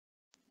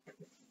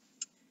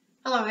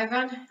Hello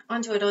everyone,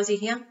 onto it Aussie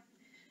here.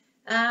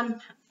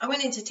 I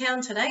went into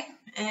town today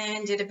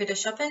and did a bit of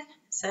shopping.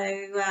 So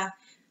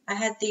I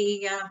had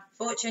the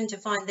fortune to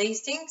find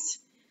these things.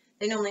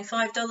 They're normally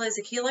 $5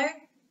 a kilo.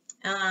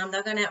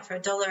 They're going out for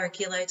 $1 a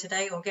kilo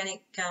today,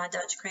 organic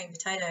Dutch cream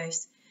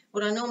potatoes.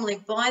 Would I normally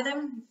buy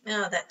them?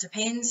 That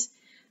depends.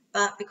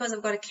 But because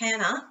I've got a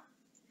canner,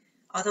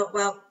 I thought,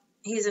 well,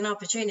 here's an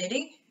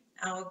opportunity.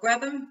 I'll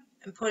grab them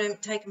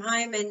and take them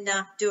home and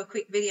do a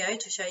quick video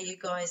to show you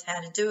guys how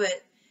to do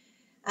it.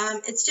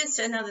 It's just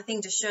another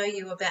thing to show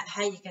you about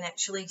how you can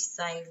actually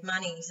save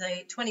money. So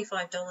 $25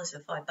 for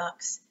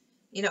 $5,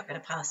 you're not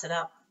going to pass it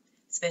up,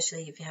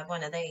 especially if you have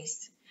one of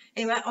these.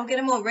 Anyway, I'll get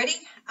them all ready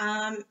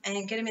and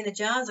get them in the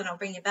jars, and I'll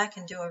bring you back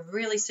and do a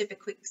really super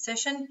quick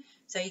session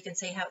so you can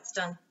see how it's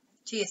done.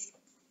 Cheers.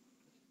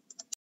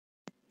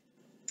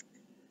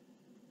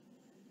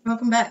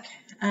 Welcome back.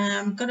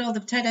 Got all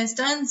the potatoes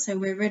done, so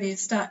we're ready to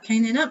start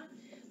cleaning up.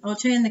 I'll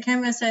turn the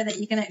camera so that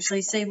you can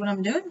actually see what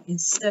I'm doing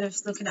instead of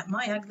looking at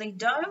my ugly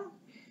dough.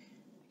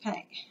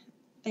 Okay,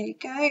 there you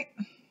go.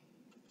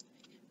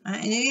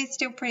 And it is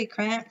still pretty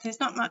cramped. There's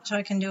not much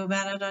I can do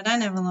about it. I don't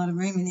have a lot of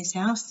room in this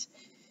house.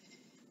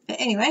 But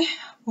anyway,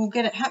 we'll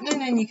get it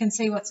happening and you can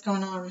see what's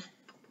going on.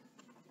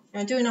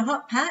 I'm doing a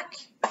hot pack,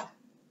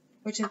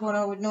 which is what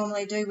I would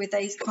normally do with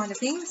these kind of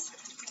things.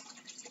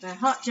 So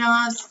hot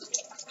jars,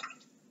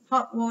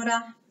 hot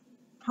water,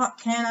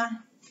 hot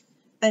canner,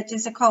 but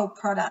just a cold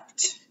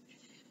product.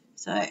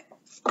 So,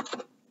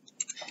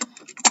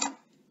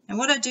 and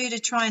what I do to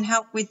try and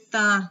help with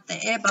the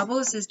air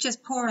bubbles is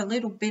just pour a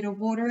little bit of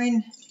water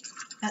in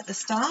at the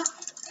start,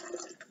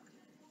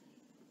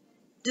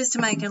 just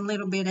to make it a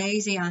little bit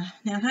easier.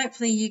 Now,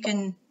 hopefully you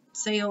can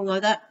see all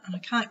of that. I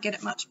can't get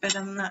it much better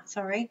than that,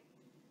 sorry.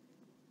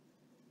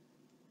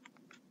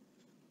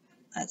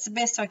 That's the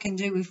best I can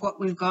do with what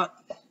we've got.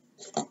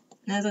 And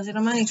as I said,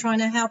 I'm only trying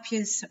to help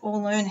you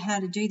all learn how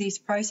to do this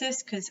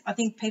process, because I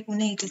think people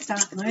need to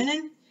start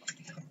learning.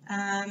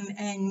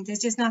 And there's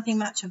just nothing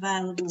much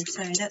available,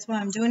 so that's why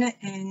I'm doing it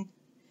and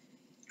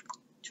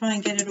try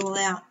and get it all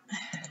out.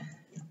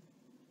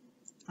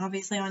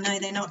 Obviously, I know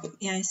they're not,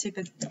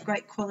 super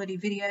great quality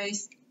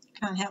videos.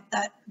 Can't help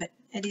that, but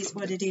it is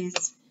what it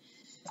is.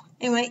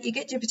 Anyway, you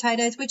get your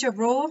potatoes, which are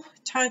raw,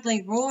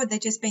 totally raw. They've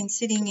just been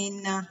sitting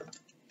in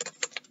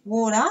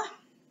water.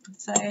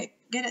 So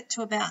get it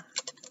to about,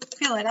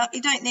 fill it up.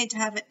 You don't need to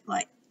have it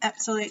like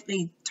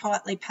absolutely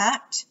tightly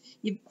packed.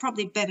 You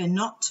probably better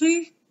not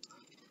to.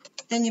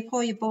 Then you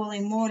pour your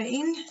boiling water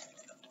in,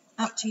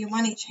 up to your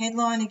 1-inch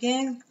headline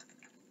again.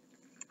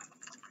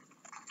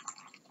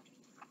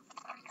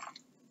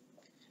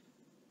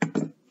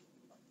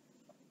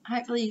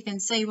 Hopefully you can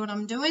see what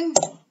I'm doing.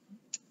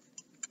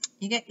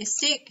 You get your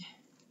stick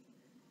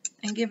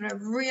and give it a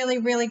really,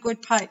 really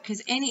good poke,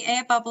 because any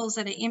air bubbles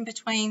that are in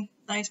between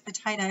those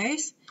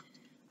potatoes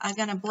are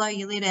going to blow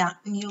your lid out,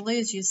 and you'll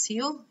lose your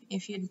seal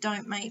if you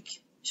don't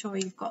make sure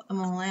you've got them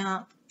all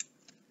out.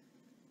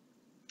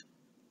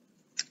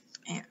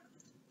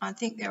 I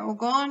think they're all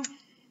gone.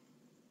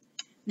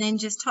 Then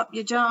just top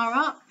your jar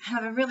up,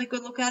 have a really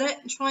good look at it,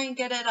 and try and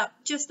get it up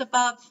just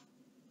above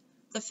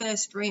the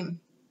first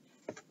rim.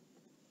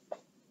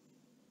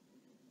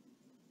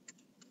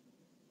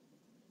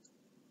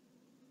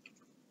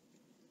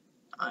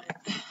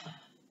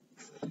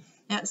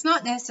 Now, it's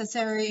not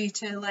necessary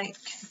to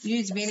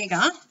use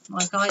vinegar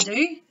like I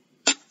do,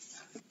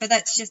 but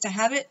that's just a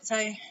habit. So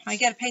I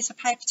get a piece of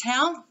paper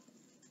towel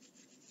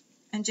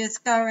and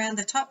just go around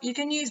the top. You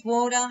can use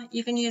water,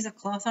 you can use a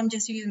cloth. I'm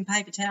just using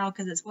paper towel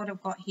because it's what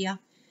I've got here.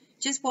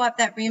 Just wipe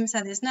that rim so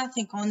there's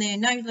nothing on there,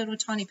 no little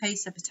tiny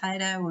piece of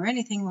potato or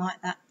anything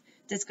like that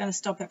that's going to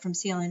stop it from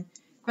sealing.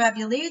 Grab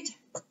your lid.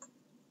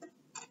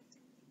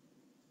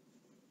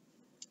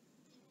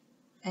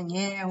 And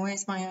yeah,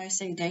 where's my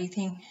OCD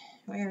thing?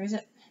 Where is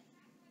it?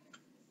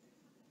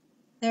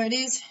 There it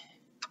is.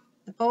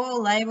 The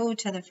ball label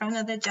to the front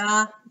of the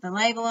jar. The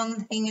label on the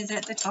thing is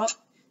at the top.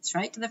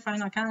 Straight to the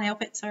front. I can't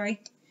help it, sorry.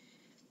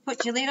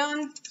 Put your lid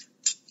on.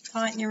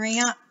 Tighten your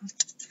ring up.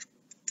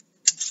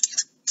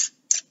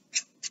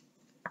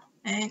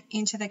 And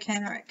into the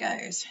canner it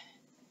goes.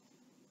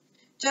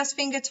 Just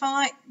finger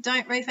tight.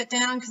 Don't reef it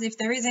down, because if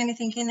there is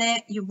anything in there,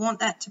 you want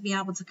that to be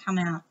able to come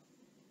out.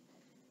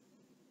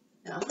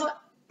 Now,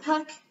 hot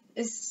pack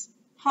is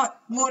hot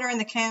water in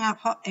the canner,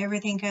 hot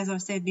everything, as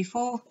I've said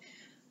before.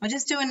 I'll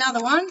just do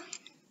another one.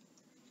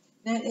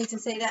 Don't need to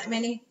see that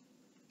many.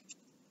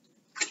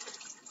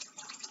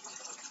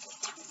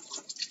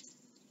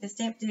 Just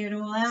empty it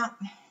all out.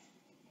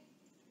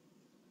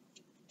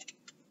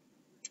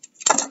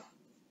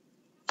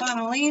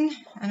 Funnel in,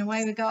 and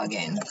away we go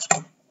again.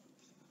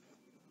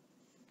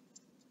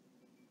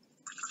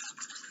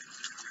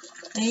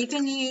 Now you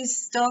can use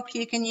stock,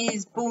 you can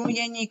use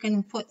bouillon, you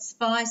can put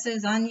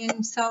spices,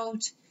 onion,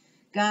 salt,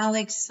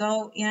 garlic,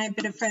 salt, a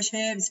bit of fresh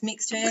herbs,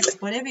 mixed herbs,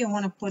 whatever you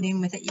want to put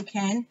in with it, you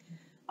can.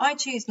 I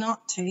choose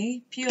not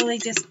to, purely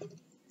just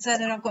so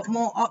that I've got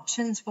more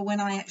options for when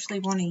I actually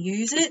want to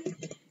use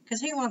it.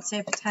 because who wants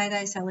their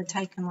potato salad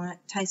tasting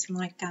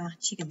like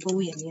chicken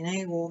bouillon, you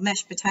know, or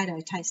mashed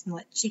potato tasting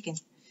like chicken?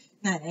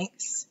 No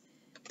thanks.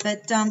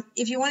 But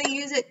if you want to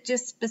use it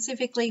just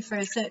specifically for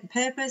a certain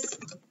purpose,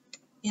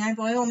 you know,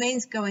 by all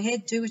means, go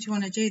ahead, do what you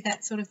want to do,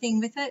 that sort of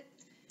thing with it.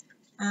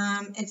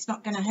 It's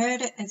not going to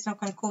hurt it. It's not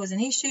going to cause an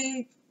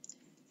issue.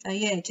 So,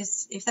 yeah,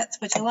 just if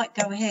that's what you like,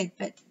 go ahead.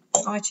 But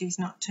I choose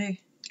not to.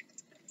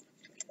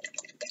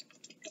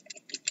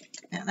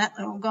 Now, that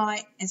little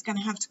guy is going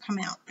to have to come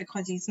out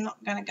because he's not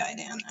going to go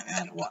down no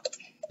matter what.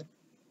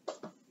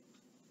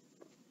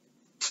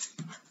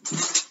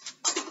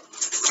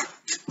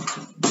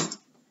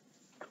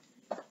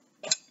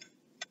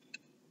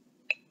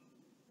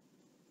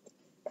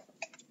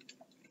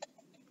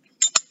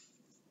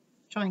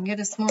 Try and get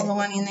a smaller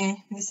one in there.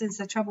 This is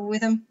the trouble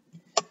with them,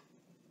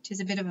 which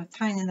is a bit of a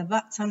pain in the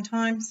butt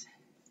sometimes.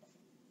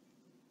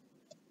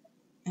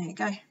 There you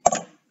go.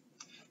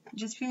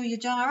 Just fill your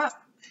jar up.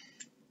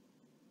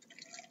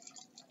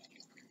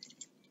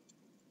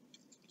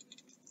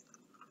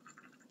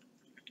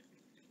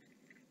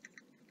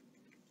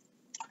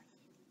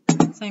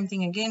 Same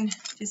thing again,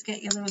 just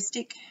get your little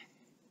stick,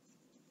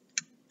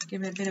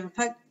 give it a bit of a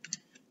poke,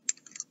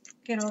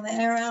 get all the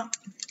air out.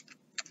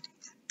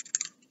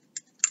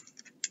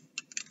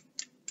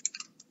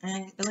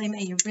 And believe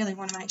me, you really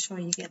want to make sure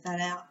you get that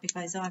out,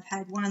 because I've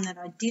had one that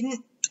I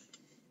didn't,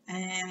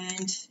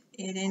 and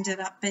it ended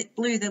up, it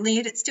blew the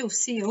lid. It's still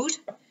sealed,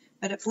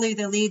 but it blew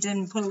the lid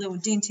and put a little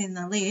dent in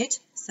the lid.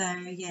 So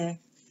yeah,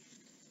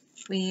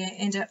 we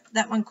ended up,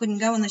 that one couldn't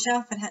go on the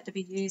shelf. It had to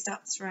be used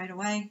up straight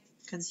away,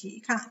 because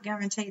you can't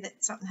guarantee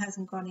that something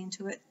hasn't got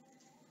into it.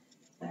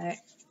 So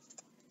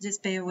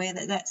just be aware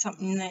that that's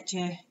something that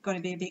you've got to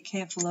be a bit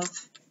careful of.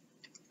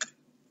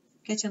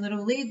 Get your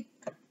little lid.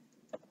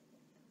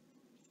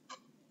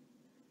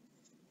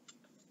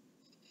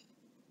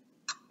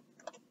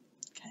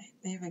 Okay,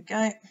 there we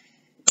go.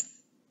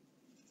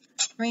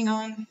 Ring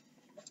on.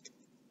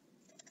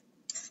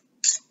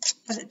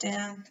 Put it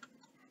down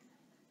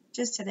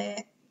just to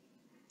there.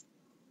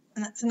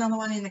 And that's another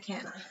one in the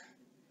counter.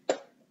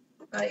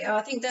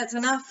 I think that's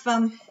enough.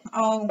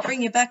 I'll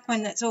bring you back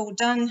when that's all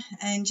done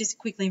and just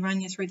quickly run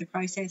you through the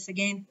process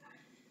again.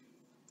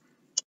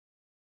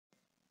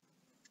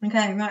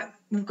 Okay, right,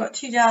 we've got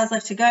 2 jars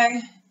left to go.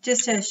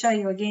 Just to show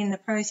you again the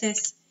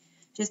process,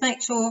 just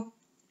make sure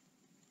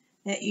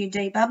that you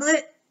debubble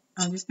it.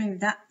 I'll just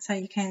move that so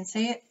you can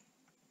see it.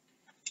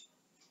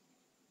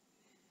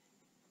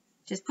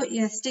 Just put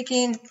your stick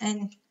in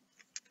and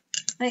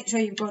make sure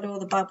you've got all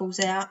the bubbles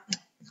out.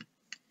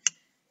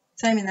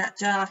 Same in that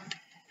jar.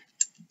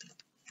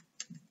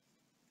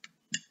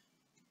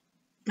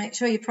 Make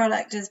sure your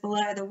product is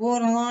below the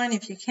water line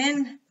if you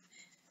can.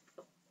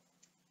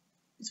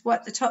 Just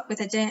wipe the top with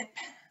a damp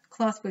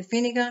cloth with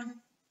vinegar.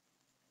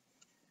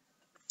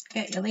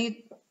 Get your lid.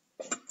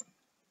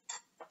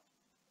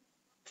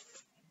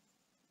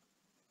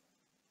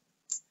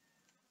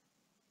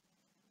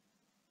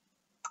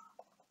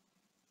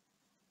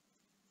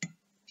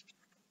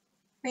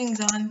 Rings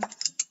on.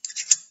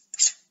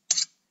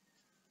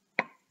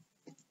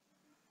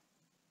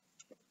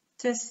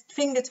 Just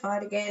finger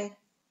tight again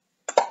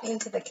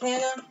into the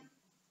canner.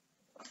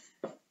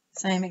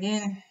 Same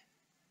again.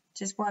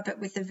 Just wipe it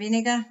with the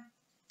vinegar.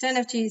 Don't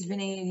have to use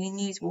vinegar, you can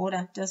use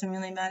water, doesn't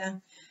really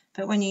matter.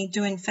 But when you're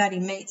doing fatty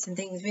meats and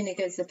things,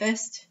 vinegar is the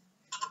best.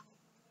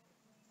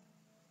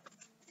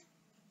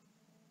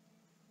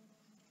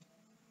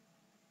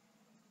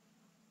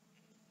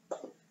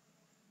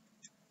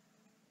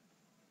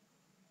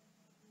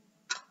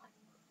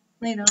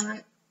 Lid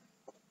on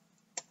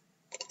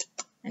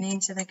and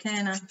into the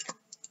canner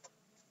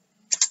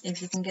if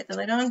you can get the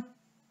lid on.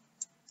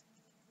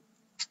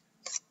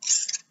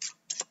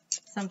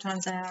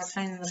 Sometimes they are a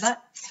pain in the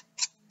butt.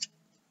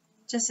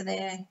 Just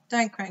there,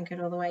 don't crank it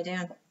all the way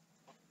down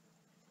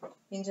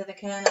into the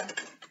canner.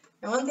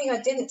 Now, one thing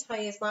I didn't tell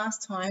you is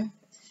last time,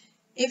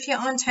 if you're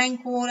on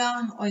tank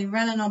water or you're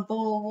running on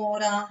boil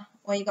water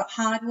or you've got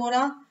hard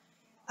water,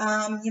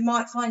 you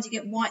might find you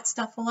get white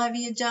stuff all over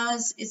your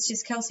jars. It's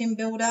just calcium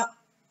buildup.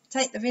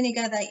 Take the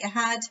vinegar that you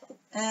had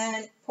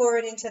and pour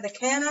it into the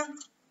canner,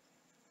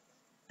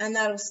 and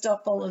that'll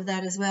stop all of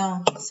that as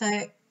well. So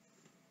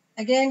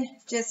again,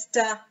 just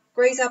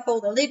grease up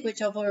all the lid,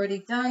 which I've already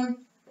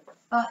done,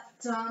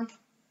 but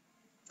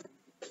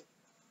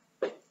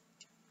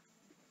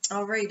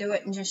I'll redo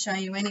it and just show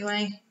you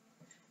anyway.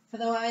 For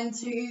the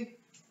ones who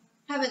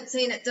haven't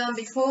seen it done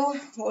before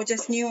or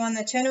just new on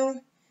the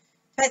channel,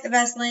 take the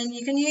Vaseline.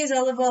 You can use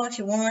olive oil if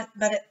you want,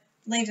 but it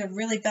leaves a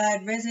really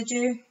bad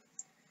residue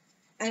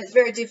and it's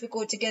very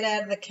difficult to get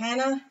out of the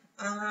canner.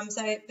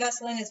 So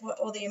Vaseline is what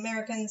all the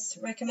Americans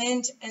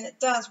recommend, and it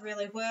does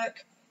really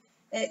work.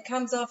 It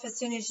comes off as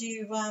soon as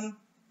you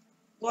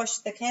wash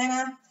the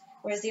canner,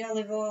 whereas the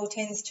olive oil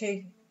tends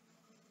to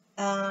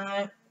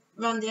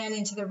run down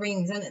into the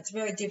rings and it's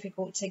very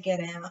difficult to get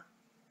out.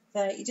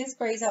 So you just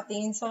grease up the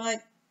inside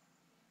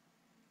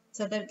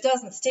so that it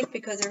doesn't stick,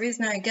 because there is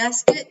no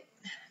gasket.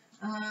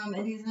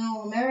 It is an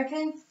all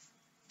American.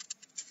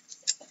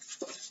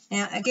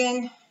 Now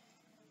again,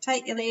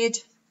 take your lid.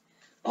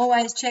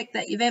 Always check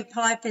that your vent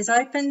pipe is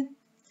open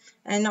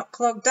and not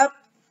clogged up.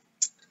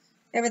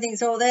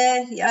 Everything's all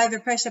there. Your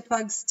overpressure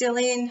plug's still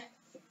in.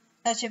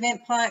 That's your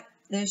vent pipe.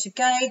 There's your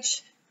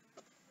gauge.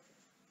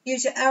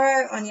 Use your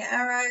arrow on your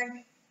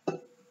arrow.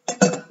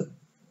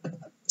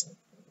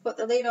 Put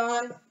the lid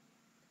on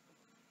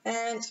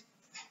and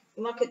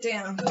lock it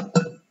down.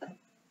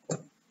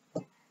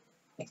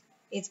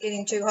 It's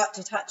getting too hot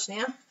to touch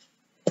now.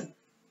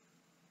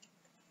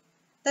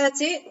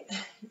 That's it.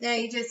 Now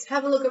you just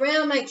have a look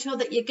around, make sure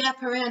that your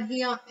gap around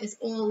here is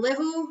all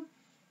level.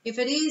 If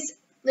it is,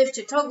 lift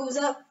your toggles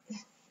up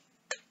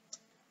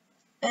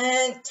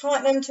and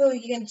tighten them till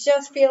you can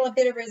just feel a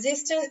bit of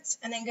resistance,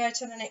 and then go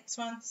to the next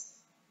ones.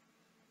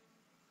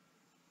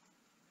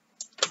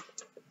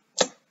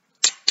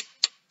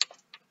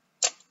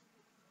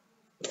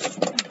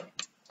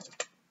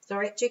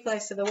 Sorry, too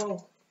close to the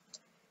wall.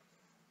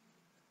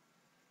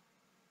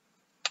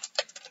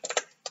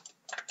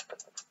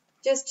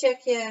 Just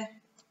check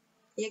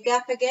your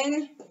gap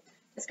again.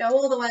 Just go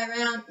all the way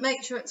around.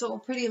 Make sure it's all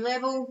pretty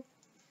level,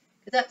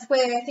 because that's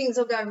where things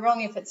will go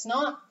wrong if it's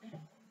not.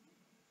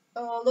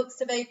 Oh, looks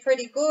to be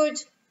pretty good.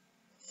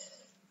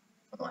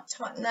 I might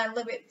tighten that a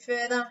little bit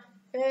further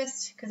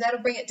first, because that'll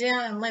bring it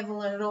down and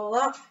level it all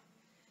up.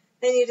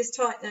 Then you just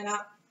tighten it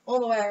up all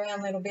the way around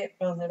a little bit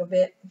by a little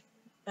bit,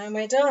 and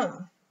we're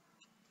done.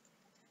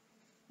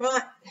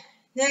 Right,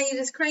 now you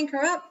just crank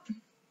her up.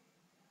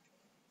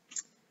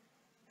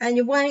 And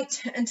you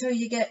wait until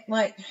you get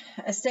like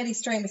a steady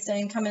stream of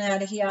steam coming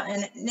out of here,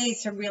 and it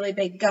needs to really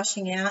be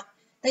gushing out.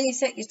 Then you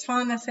set your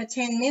timer for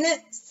 10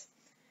 minutes.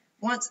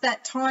 Once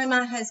that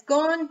timer has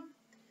gone,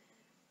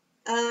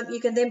 you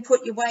can then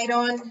put your weight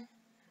on,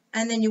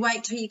 and then you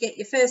wait till you get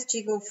your first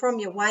jiggle from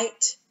your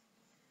weight,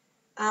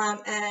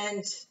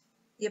 and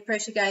your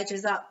pressure gauge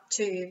is up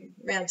to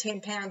around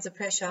 10 pounds of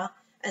pressure,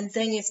 and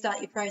then you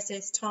start your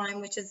process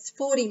time, which is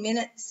 40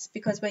 minutes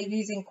because we're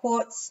using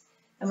quartz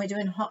and we're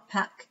doing hot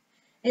pack.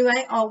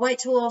 Anyway, I'll wait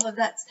till all of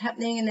that's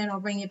happening and then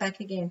I'll bring you back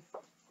again.